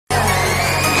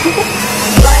What's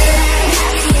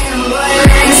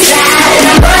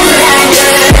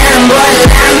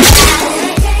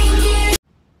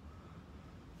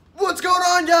going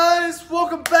on, guys?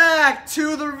 Welcome back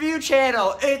to the review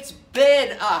channel. It's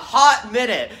been a hot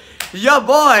minute. Your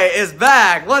boy is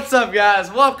back. What's up,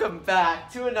 guys? Welcome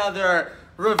back to another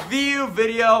review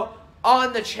video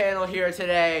on the channel here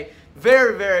today.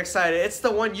 Very, very excited. It's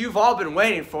the one you've all been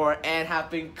waiting for and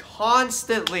have been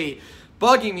constantly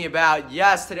bugging me about.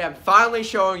 Yes, today I'm finally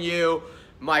showing you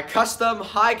my custom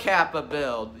Hi-Capa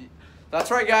build. That's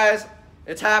right, guys.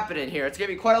 It's happening here. It's going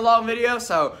to be quite a long video,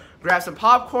 so grab some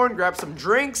popcorn, grab some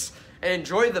drinks, and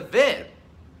enjoy the vid.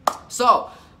 So,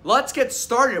 let's get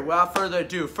started without further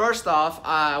ado. First off,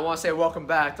 I want to say welcome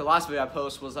back. The last video I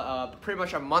posted was pretty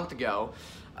much a month ago,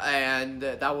 and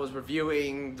that was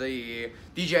reviewing the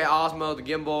DJI Osmo, the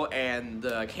gimbal, and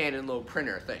the Canon little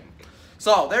printer thing.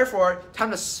 So, therefore,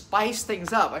 time to spice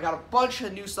things up. I got a bunch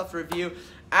of new stuff to review.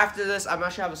 After this, I'm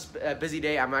actually having a busy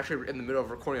day. I'm actually in the middle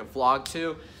of recording a vlog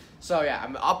too. So yeah,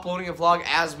 I'm uploading a vlog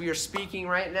as we are speaking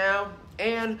right now,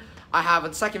 and I have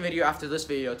a second video after this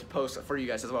video to post for you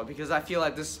guys as well, because I feel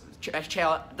like this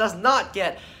channel does not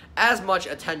get as much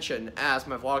attention as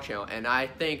my vlog channel, and I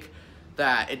think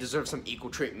that it deserves some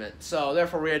equal treatment. So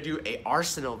therefore, we're gonna do a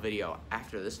arsenal video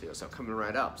after this video, so coming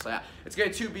right up. So yeah, it's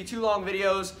going to be 2 long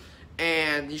videos,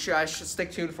 and I should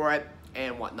stick tuned for it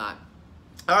and whatnot.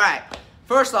 All right,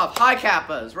 first off,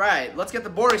 Hi-Capas. Right, let's get the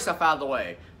boring stuff out of the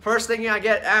way. First thing I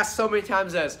get asked so many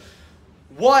times is,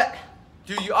 what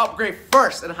do you upgrade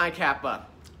first in Hi-Capa?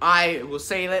 I will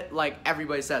say it like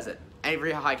everybody says it.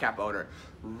 Every Hi-Capa owner.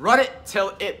 Run it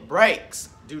till it breaks.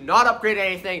 Do not upgrade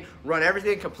anything. Run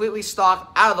everything completely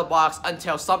stock out of the box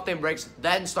until something breaks,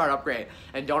 then start upgrading.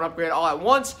 And don't upgrade all at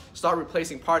once. Start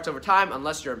replacing parts over time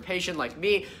unless you're impatient like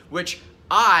me, which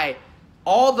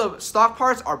all the stock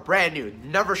parts are brand new,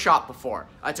 never shot before.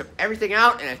 I took everything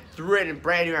out and I threw it in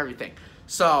brand new everything.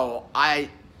 So,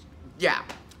 yeah,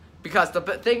 because the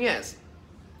thing is,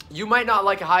 you might not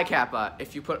like a Hi-Capa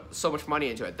if you put so much money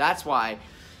into it. That's why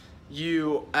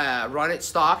you run it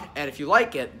stock, and if you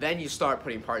like it, then you start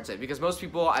putting parts in. Because most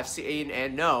people I've seen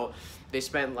and know, they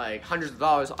spend like hundreds of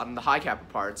dollars on the Hi-Capa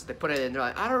parts. They put it in, and they're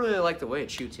like, I don't really like the way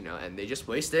it shoots, you know, and they just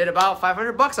wasted about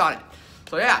 500 bucks on it.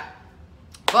 So, yeah,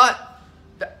 but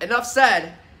enough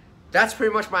said. That's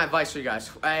pretty much my advice for you guys.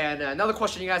 And another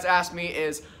question you guys asked me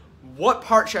is, what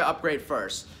part should I upgrade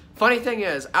first? Funny thing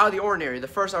is, out of the ordinary, the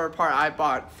first outer part I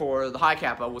bought for the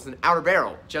Hi-Capa was an outer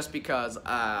barrel, just because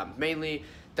mainly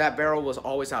that barrel was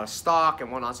always out of stock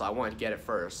and whatnot, so I wanted to get it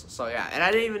first. So yeah, and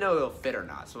I didn't even know it'll fit or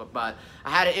not. So, but I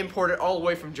had to import it all the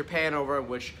way from Japan over,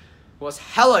 which was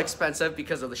hella expensive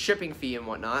because of the shipping fee and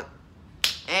whatnot,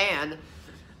 and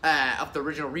of the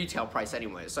original retail price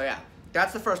anyway. So yeah,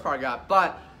 that's the first part I got.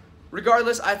 But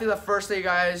regardless, I think the first thing you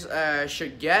guys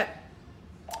should get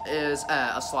is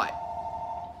a slide.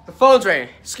 The phone's ringing.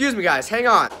 Excuse me, guys. Hang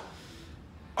on.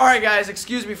 Alright, guys.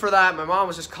 Excuse me for that. My mom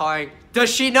was just calling. Does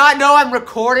she not know I'm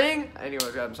recording?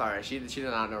 Anyways, I'm sorry. She did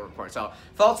not know I'm recording. So,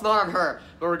 fault's not on her.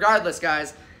 But regardless,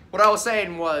 guys, what I was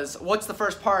saying was, what's the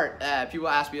first part? People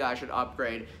ask me that I should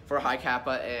upgrade for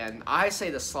Hi-Capa, and I say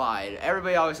the slide.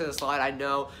 Everybody always says the slide, I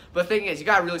know. But the thing is, you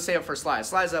gotta really save up for a slide.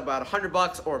 Slide's about 100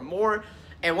 bucks or more.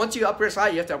 And once you upgrade a slide,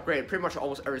 you have to upgrade pretty much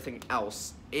almost everything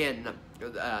else in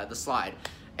the slide.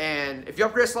 And if you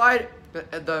upgrade a slide,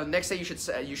 the next thing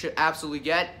you should absolutely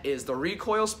get is the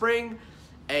recoil spring,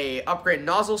 a upgrade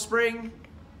nozzle spring,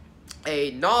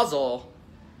 a nozzle,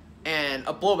 and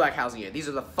a blowback housing unit. These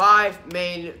are the 5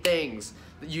 main things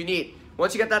that you need.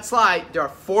 Once you get that slide, there are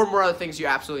 4 more other things you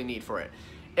absolutely need for it.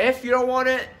 If you don't want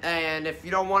it, and if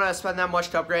you don't want to spend that much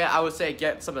to upgrade it, I would say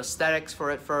get some aesthetics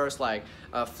for it first, like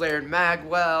a flared mag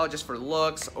well, just for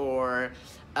looks, or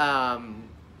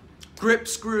grip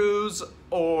screws,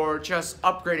 or just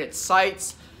upgraded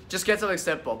sights. Just get something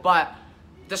simple, but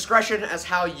discretion as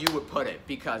how you would put it,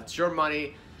 because it's your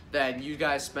money, then you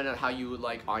guys spend it how you would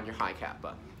like on your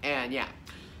Hi-Capa. And yeah,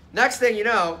 next thing you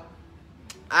know,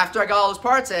 after I got all those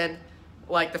parts in,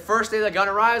 like the first day the gun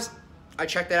arrives, I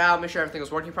checked it out, make sure everything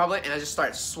was working properly, and I just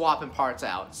started swapping parts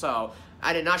out. So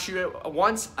I did not shoot it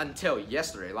once until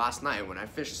yesterday, last night, when I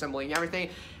finished assembling everything.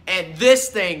 And this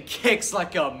thing kicks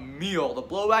like a mule. The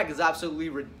blowback is absolutely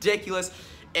ridiculous.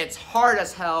 It's hard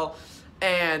as hell.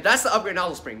 And that's the upgrade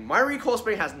nozzle spring. My recoil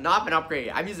spring has not been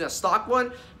upgraded. I'm using a stock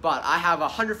one, but I have a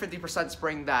 150%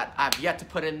 spring that I've yet to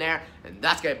put in there, and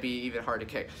that's gonna be even hard to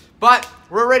kick. But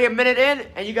we're already a minute in,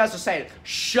 and you guys are saying,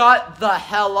 shut the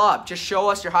hell up. Just show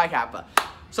us your Hi-Capa.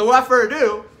 So without further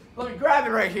ado, let me grab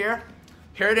it right here.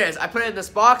 Here it is. I put it in this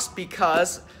box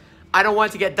because I don't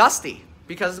want it to get dusty.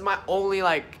 because it's my only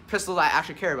like pistol that I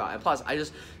actually care about. And plus,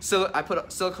 I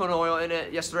put silicone oil in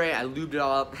it yesterday. I lubed it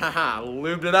all up. Haha,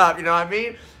 lubed it up. You know what I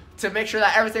mean? To make sure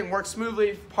that everything works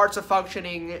smoothly, parts are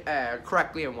functioning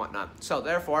correctly and whatnot. So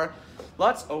therefore,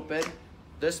 let's open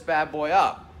this bad boy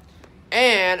up.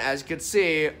 And as you can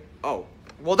see, oh,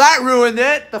 well that ruined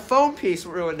it. The foam piece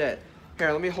ruined it.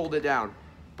 Here, let me hold it down.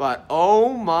 But oh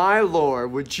my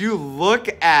lord, would you look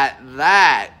at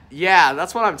that? Yeah,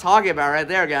 that's what I'm talking about right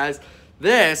there, guys.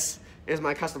 This is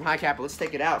my custom Hi-Capa. Let's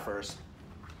take it out first.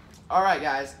 All right,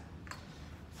 guys.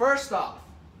 First off,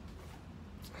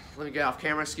 let me get off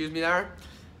camera, excuse me there.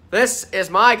 This is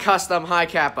my custom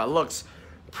Hi-Capa. Looks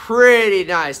pretty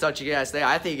nice, don't you guys think?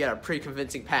 I think you get a pretty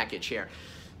convincing package here.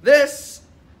 This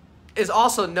is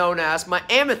also known as my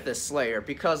Amethyst Slayer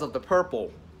because of the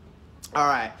purple. All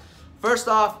right. First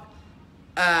off,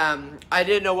 I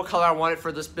didn't know what color I wanted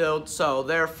for this build, so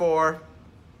therefore,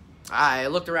 I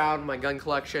looked around my gun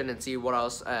collection and see what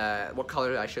else, what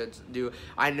color I should do.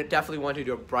 I definitely wanted to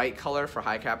do a bright color for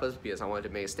Hi-Capas because I wanted to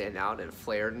make it stand out and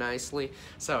flare nicely.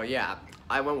 So yeah,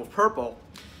 I went with purple.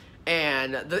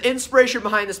 And the inspiration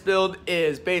behind this build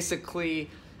is basically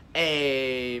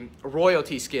a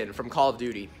royalty skin from Call of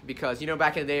Duty, because you know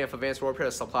back in the day of Advanced Warfare,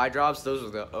 the supply drops, those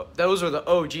were the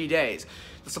OG days.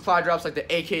 The supply drops like the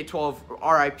AK-12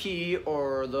 RIP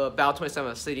or the Battle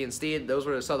 27 City and Steed, those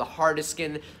were some of the hardest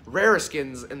rarest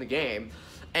skins in the game.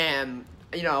 And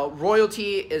you know,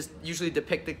 royalty is usually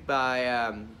depicted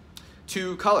by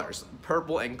two colors,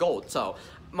 purple and gold. So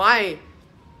my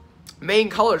main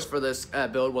colors for this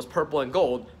build was purple and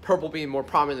gold, purple being more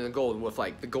prominent than gold with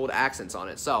like the gold accents on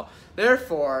it. So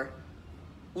therefore,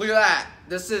 look at that,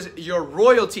 this is your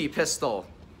royalty pistol.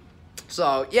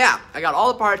 So yeah, I got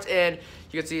all the parts in.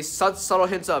 You can see subtle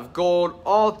hints of gold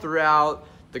all throughout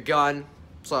the gun,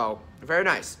 so very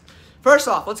nice. First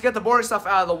off, let's get the boring stuff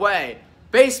out of the way.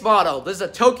 Base model, this is a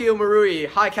Tokyo Marui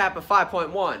Hi-Capa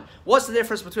 5.1. What's the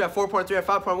difference between a 4.3 and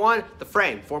 5.1? The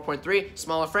frame, 4.3,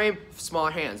 smaller frame,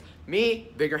 smaller hands. Me,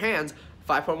 bigger hands,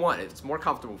 5.1, it's more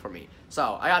comfortable for me.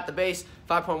 So I got the base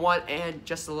 5.1, and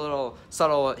just a little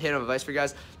subtle hint of advice for you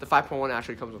guys, the 5.1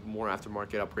 actually comes with more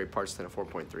aftermarket upgrade parts than a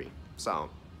 4.3. So,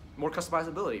 more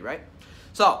customizability, right?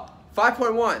 So,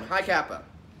 5.1 Hi-Capa.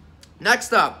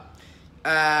 Next up,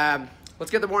 let's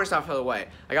get the boring stuff out of the way.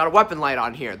 I got a weapon light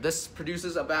on here. This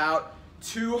produces about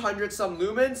 200 some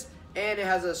lumens, and it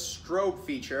has a strobe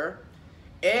feature,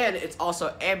 and it's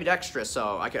also ambidextrous,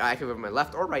 so I can with my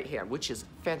left or right hand, which is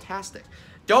fantastic.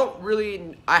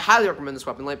 I highly recommend this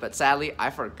weapon light, but sadly I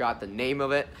forgot the name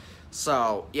of it.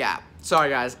 So yeah, sorry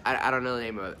guys, I don't know the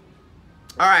name of it.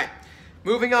 All right,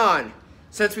 moving on.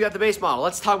 Since we got the base model,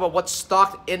 let's talk about what's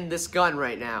stocked in this gun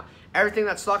right now. Everything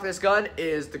that's stocked in this gun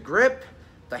is the grip,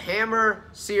 the hammer,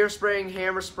 sear spring,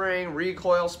 hammer spring,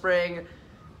 recoil spring,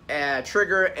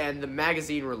 trigger, and the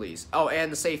magazine release. Oh, and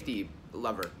the safety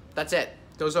lever. That's it.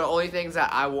 Those are the only things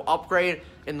that I will upgrade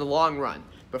in the long run.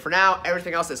 But for now,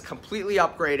 everything else is completely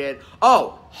upgraded.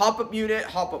 Oh, hop-up unit,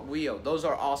 hop-up wheel. Those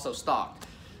are also stocked.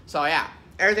 So yeah,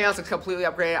 everything else is completely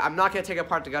upgraded. I'm not going to take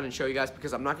apart the gun and show you guys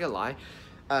because I'm not going to lie.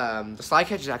 The slide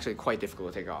catch is actually quite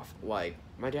difficult to take off. Like,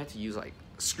 my dad had to use like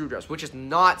screwdrivers, which is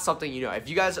not something you know. If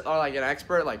you guys are like an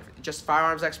expert, like just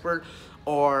firearms expert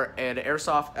or an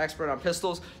airsoft expert on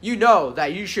pistols, you know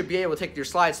that you should be able to take your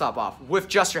slide stop off with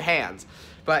just your hands.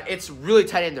 But it's really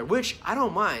tight in there, which I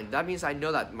don't mind. That means I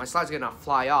know that my slide's gonna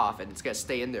fly off and it's gonna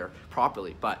stay in there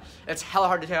properly. But it's hella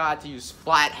hard to tell. I have to use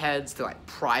flat heads to like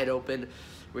pry it open,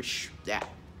 which yeah.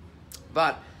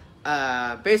 But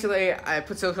basically, I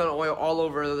put silicone oil all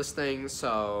over this thing,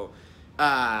 so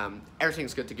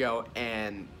everything's good to go,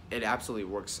 and it absolutely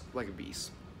works like a beast.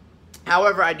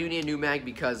 However, I do need a new mag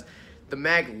because the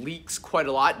mag leaks quite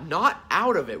a lot. Not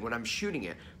out of it when I'm shooting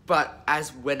it, but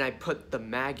as when I put the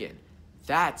mag in.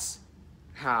 That's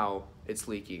how it's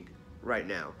leaking right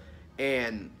now,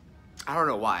 and I don't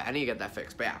know why. I need to get that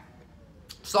fixed, but yeah.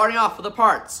 Starting off with the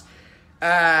parts.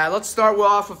 Let's start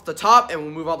off with the top, and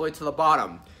we'll move all the way to the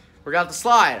bottom. We got the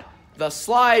slide. The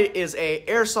slide is a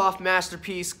Airsoft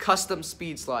Masterpiece custom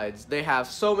speed slides. They have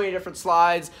so many different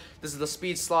slides. This is the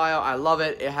speed slide. I love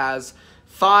it. It has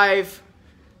 5.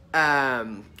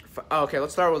 Okay,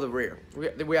 let's start with the rear.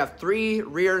 We have 3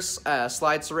 rear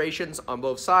slide serrations on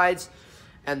both sides.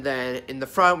 And then in the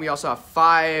front, we also have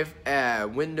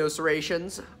 5 window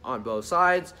serrations on both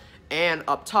sides. And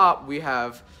up top, we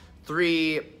have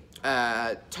 3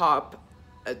 I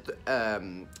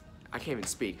can't even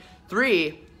speak.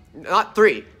 3, not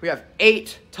 3. We have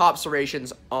 8 top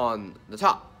serrations on the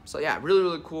top. So yeah, really,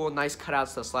 really cool. Nice cutouts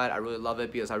to the slide. I really love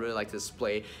it because I really like to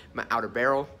display my outer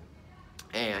barrel.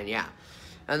 And yeah.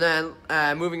 And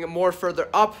then moving it more further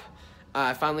up,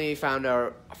 I finally found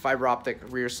a fiber optic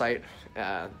rear sight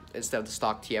instead of the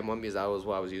stock TM one, because that was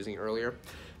what I was using earlier.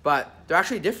 But they're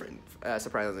actually different,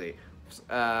 surprisingly.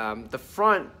 The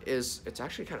front it's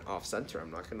actually kind of off center,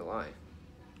 I'm not gonna lie,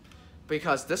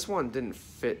 because this one didn't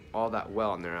fit all that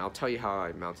well in there. I'll tell you how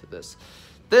I mounted this.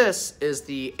 This is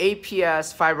the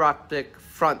APS fiber optic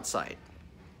front sight.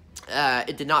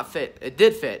 It did not fit. It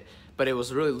did fit, but it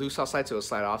was really loose outside, so it would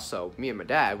slide off. So me and my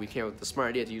dad, we came up with the smart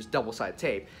idea to use double-sided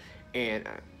tape. And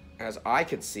as I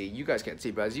could see, you guys can't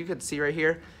see, but as you can see right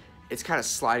here, it's kind of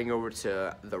sliding over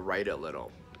to the right a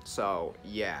little. So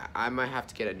yeah, I might have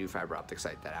to get a new fiber optic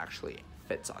sight that actually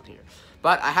fits on here.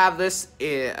 But I have this,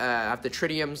 I have the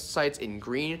tritium sights in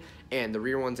green and the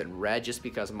rear one's in red, just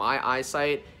because my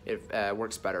eyesight, it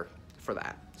works better for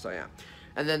that. So yeah.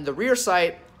 And then the rear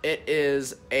sight, it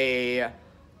is a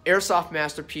airsoft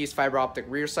masterpiece fiber optic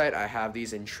rear sight. I have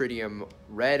these in tritium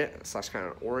red / kind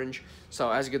of orange.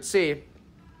 So as you can see,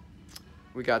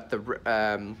 we got the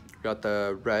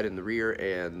red in the rear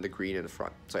and the green in the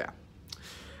front. So yeah.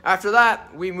 After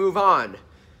that, we move on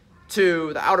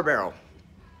to the outer barrel.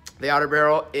 The outer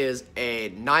barrel is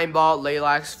a 9-ball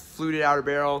Lalax fluted outer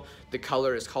barrel. The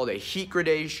color is called a heat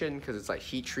gradation because it's like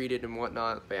heat treated and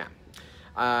whatnot. But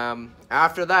yeah.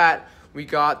 After that, we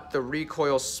got the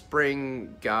recoil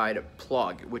spring guide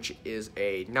plug, which is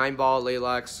a 9-ball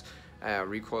Lalax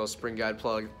recoil spring guide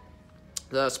plug.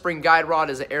 The spring guide rod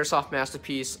is an airsoft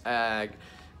masterpiece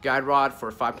guide rod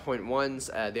for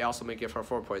 5.1s. They also make it for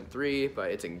 4.3,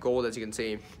 but it's in gold, as you can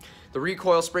see. The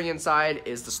recoil spring inside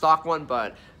is the stock one,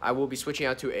 but I will be switching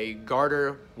out to a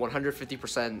Garter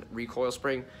 150% recoil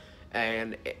spring.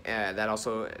 And that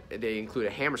also, they include a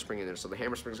hammer spring in there, so the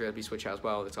hammer spring is going to be switched out as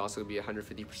well. It's also going to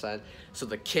be 150%, so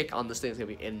the kick on this thing is going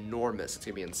to be enormous. It's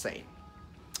going to be insane.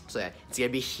 So yeah, it's going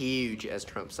to be huge, as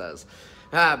Trump says.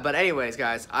 But anyways,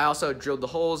 guys, I also drilled the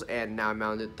holes, and now I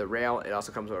mounted the rail. It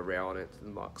also comes with a rail on it in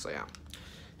the box, so yeah.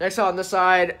 Next on this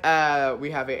side,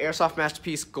 we have a Airsoft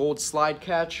Masterpiece gold slide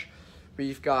catch.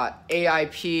 We've got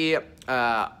AIP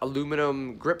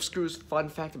aluminum grip screws. Fun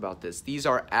fact about this, these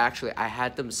are actually, I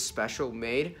had them special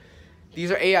made. These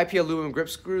are AIP aluminum grip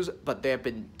screws, but they have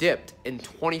been dipped in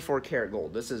 24 karat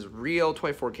gold. This is real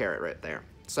 24 karat right there.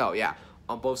 So yeah,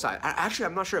 on both sides. Actually,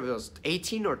 I'm not sure if it was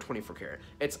 18 or 24 karat.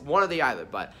 It's one or the other,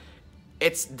 but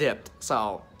it's dipped.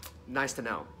 So nice to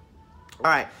know.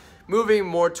 All right, moving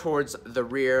more towards the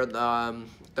rear.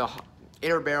 The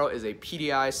inner barrel is a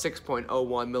PDI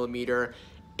 6.01 millimeter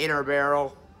inner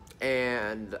barrel,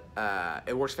 and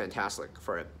it works fantastic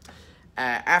for it.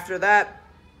 After that,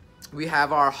 we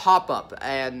have our hop-up,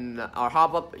 and our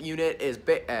hop-up unit is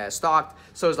stocked.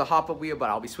 So is the hop-up wheel,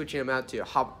 but I'll be switching them out to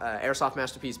Airsoft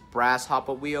Masterpiece brass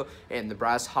hop-up wheel and the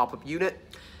brass hop-up unit.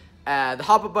 The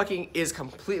hop-up bucking is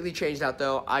completely changed out,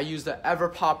 though. I use the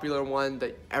ever-popular one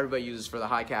that everybody uses for the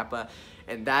Hi-Capa,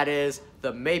 and that is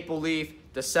the Maple Leaf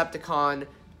Decepticon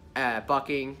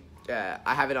bucking.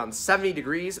 I have it on 70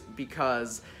 degrees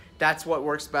because that's what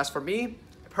works best for me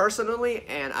personally,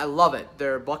 and I love it.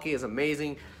 Their bucking is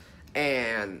amazing,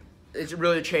 and it's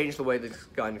really changed the way the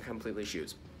gun completely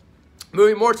shoots.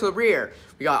 Moving more to the rear,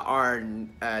 we got our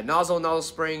nozzle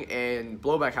spring and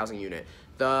blowback housing unit.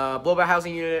 The blowback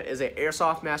housing unit is a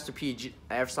Airsoft Masterpiece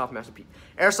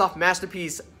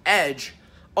Edge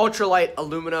ultralight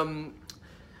aluminum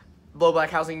blowback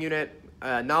housing unit.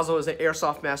 Nozzle is an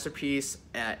Airsoft Masterpiece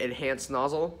enhanced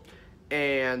nozzle,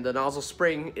 and the nozzle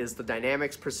spring is the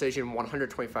Dynamics Precision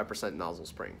 125% nozzle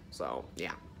spring. So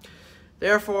yeah.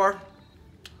 Therefore,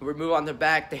 we move on to the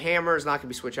back. The hammer is not going to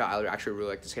be switched out. I actually really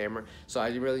like this hammer, so I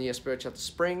really need to switch out the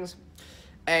springs.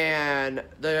 And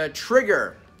the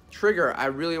trigger, I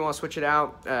really want to switch it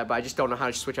out, but I just don't know how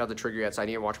to switch out the trigger yet, so I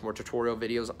need to watch more tutorial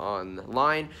videos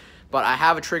online. But I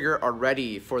have a trigger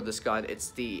already for this gun. It's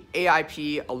the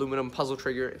AIP aluminum puzzle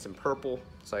trigger. It's in purple,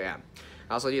 so yeah.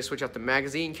 I also need to switch out the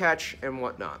magazine catch and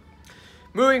whatnot.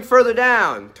 Moving further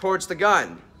down towards the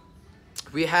gun,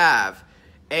 we have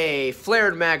a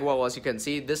flared magwell, as you can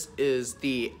see. This is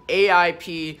the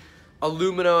AIP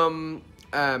aluminum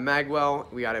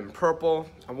magwell. We got it in purple.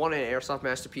 I wanted an Airsoft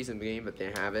Masterpiece in the game, but they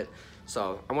didn't have it.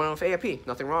 So I went with AIP.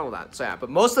 Nothing wrong with that. So yeah, but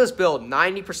most of this build,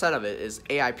 90% of it is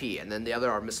AIP, and then the other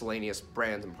are miscellaneous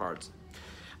brands and parts.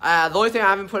 The only thing I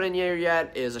haven't put in here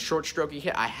yet is a short stroking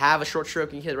kit. I have a short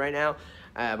stroking kit right now,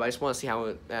 but I just want to see how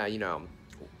it,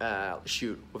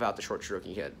 shoot without the short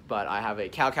stroking kit. But I have a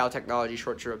Cal Technology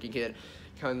short stroking kit.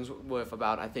 Comes with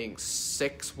about, I think,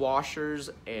 6 washers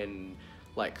and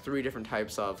like 3 different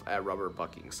types of rubber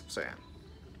buckings. So yeah.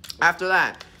 After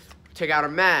that, take out a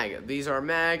mag. These are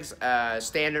mags,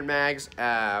 standard mags.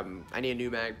 I need a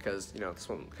new mag because, you know, this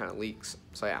one kind of leaks.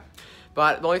 So yeah.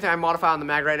 But the only thing I modify on the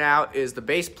mag right now is the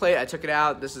base plate. I took it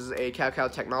out. This is a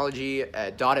Hi-Capa technology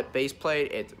dotted base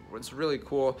plate. It's really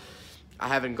cool. I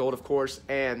have it in gold, of course,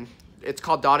 and it's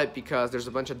called dotted because there's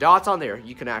a bunch of dots on there.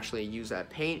 You can actually use that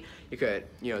paint. You could,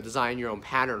 you know, design your own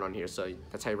pattern on here. So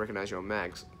that's how you recognize your own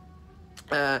mags.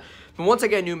 But once I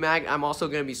get a new mag, I'm also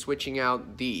going to be switching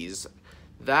out these.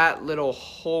 That little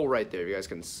hole right there, you guys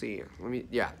can see.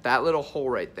 That little hole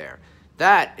right there.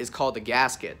 That is called the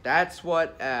gasket. That's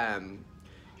what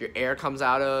your air comes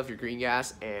out of, your green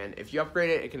gas. And if you upgrade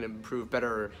it, it can improve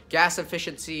better gas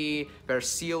efficiency, better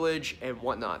sealage, and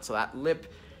whatnot. So that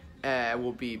lip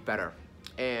will be better.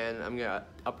 And I'm going to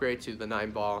upgrade to the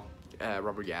 9-ball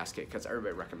rubber gasket because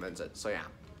everybody recommends it. So yeah.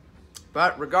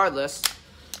 But regardless,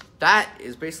 that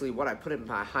is basically what I put in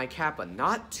my Hi-Capa.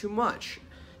 Not too much.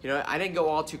 You know, I didn't go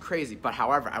all too crazy, but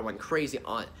however, I went crazy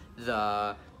on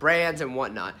the brands and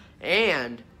whatnot.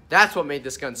 And that's what made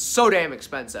this gun so damn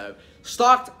expensive.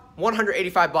 Stocked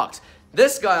 185 bucks.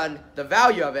 This gun, the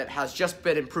value of it has just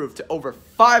been improved to over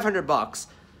 500 bucks.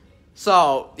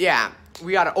 So, yeah,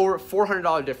 we got an over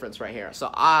 $400 difference right here.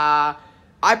 So, I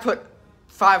put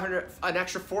an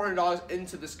extra $400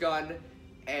 into this gun,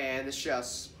 and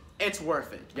it's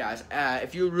worth it, guys.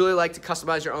 If you really like to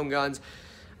customize your own guns,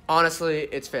 honestly,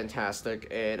 it's fantastic,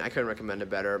 and I couldn't recommend it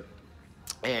better.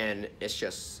 And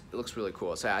it looks really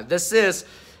cool. So yeah, this is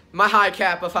my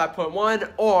Hi-Capa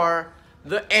 5.1 or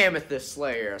the Amethyst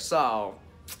Slayer. So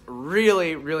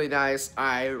really, really nice.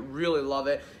 I really love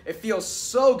it. It feels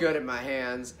so good in my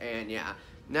hands. And yeah,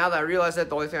 now that I realize that,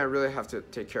 the only thing I really have to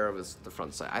take care of is the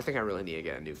front sight. I think I really need to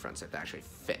get a new front sight that actually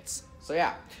fits. So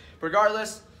yeah,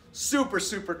 regardless, super,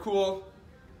 super cool.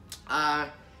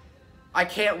 I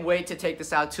can't wait to take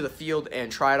this out to the field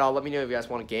and try it all. Let me know if you guys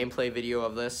want a gameplay video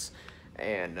of this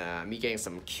and me getting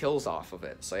some kills off of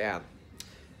it. So yeah.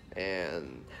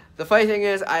 And the funny thing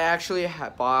is, I actually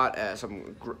bought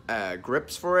some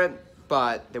grips for it,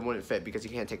 but they wouldn't fit because you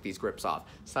can't take these grips off.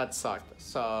 So that sucked.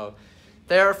 So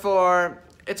therefore,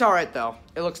 it's alright though.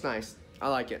 It looks nice. I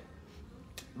like it.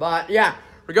 But yeah,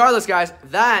 regardless, guys,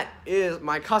 that is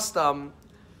my custom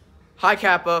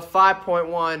Hi-Capa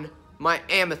 5.1, my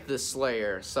Amethyst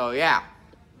Slayer. So yeah,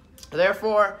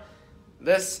 therefore,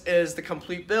 this is the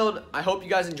complete build. I hope you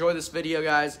guys enjoyed this video,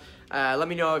 guys. Let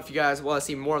me know if you guys want to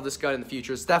see more of this gun in the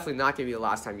future. It's definitely not going to be the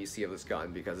last time you see of this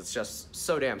gun because it's just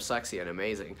so damn sexy and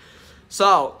amazing.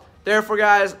 So, therefore,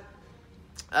 guys,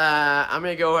 I'm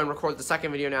going to go and record the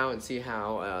second video now and see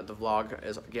how the vlog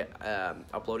is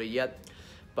uploaded yet.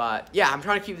 But yeah, I'm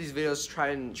trying to keep these videos,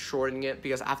 trying shortening it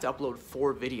because I have to upload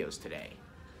 4 videos today.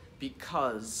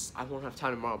 Because I won't have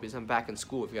time tomorrow because I'm back in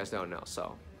school, if you guys don't know.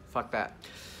 So, fuck that.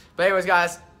 But anyways,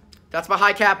 guys, that's my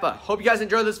Hi-Capa. Hope you guys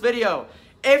enjoyed this video.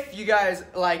 If you guys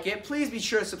like it, please be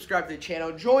sure to subscribe to the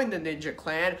channel, join the Ninja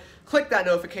Clan, click that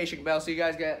notification bell so you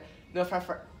guys get notified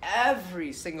for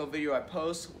every single video I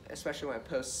post, especially when I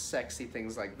post sexy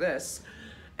things like this.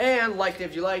 And like it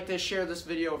if you liked this, share this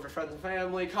video with your friends and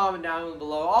family, comment down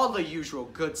below, all the usual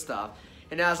good stuff.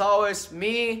 And as always,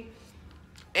 me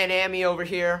and Amy over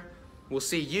here will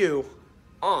see you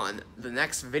on the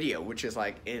next video, which is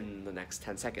like in the next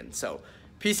 10 seconds. So,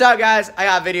 peace out, guys. I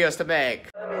got videos to make.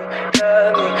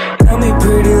 Tell me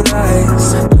pretty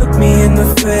lies, look me in the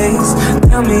face,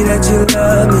 tell me that you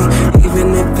love me,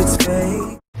 even if it's fake.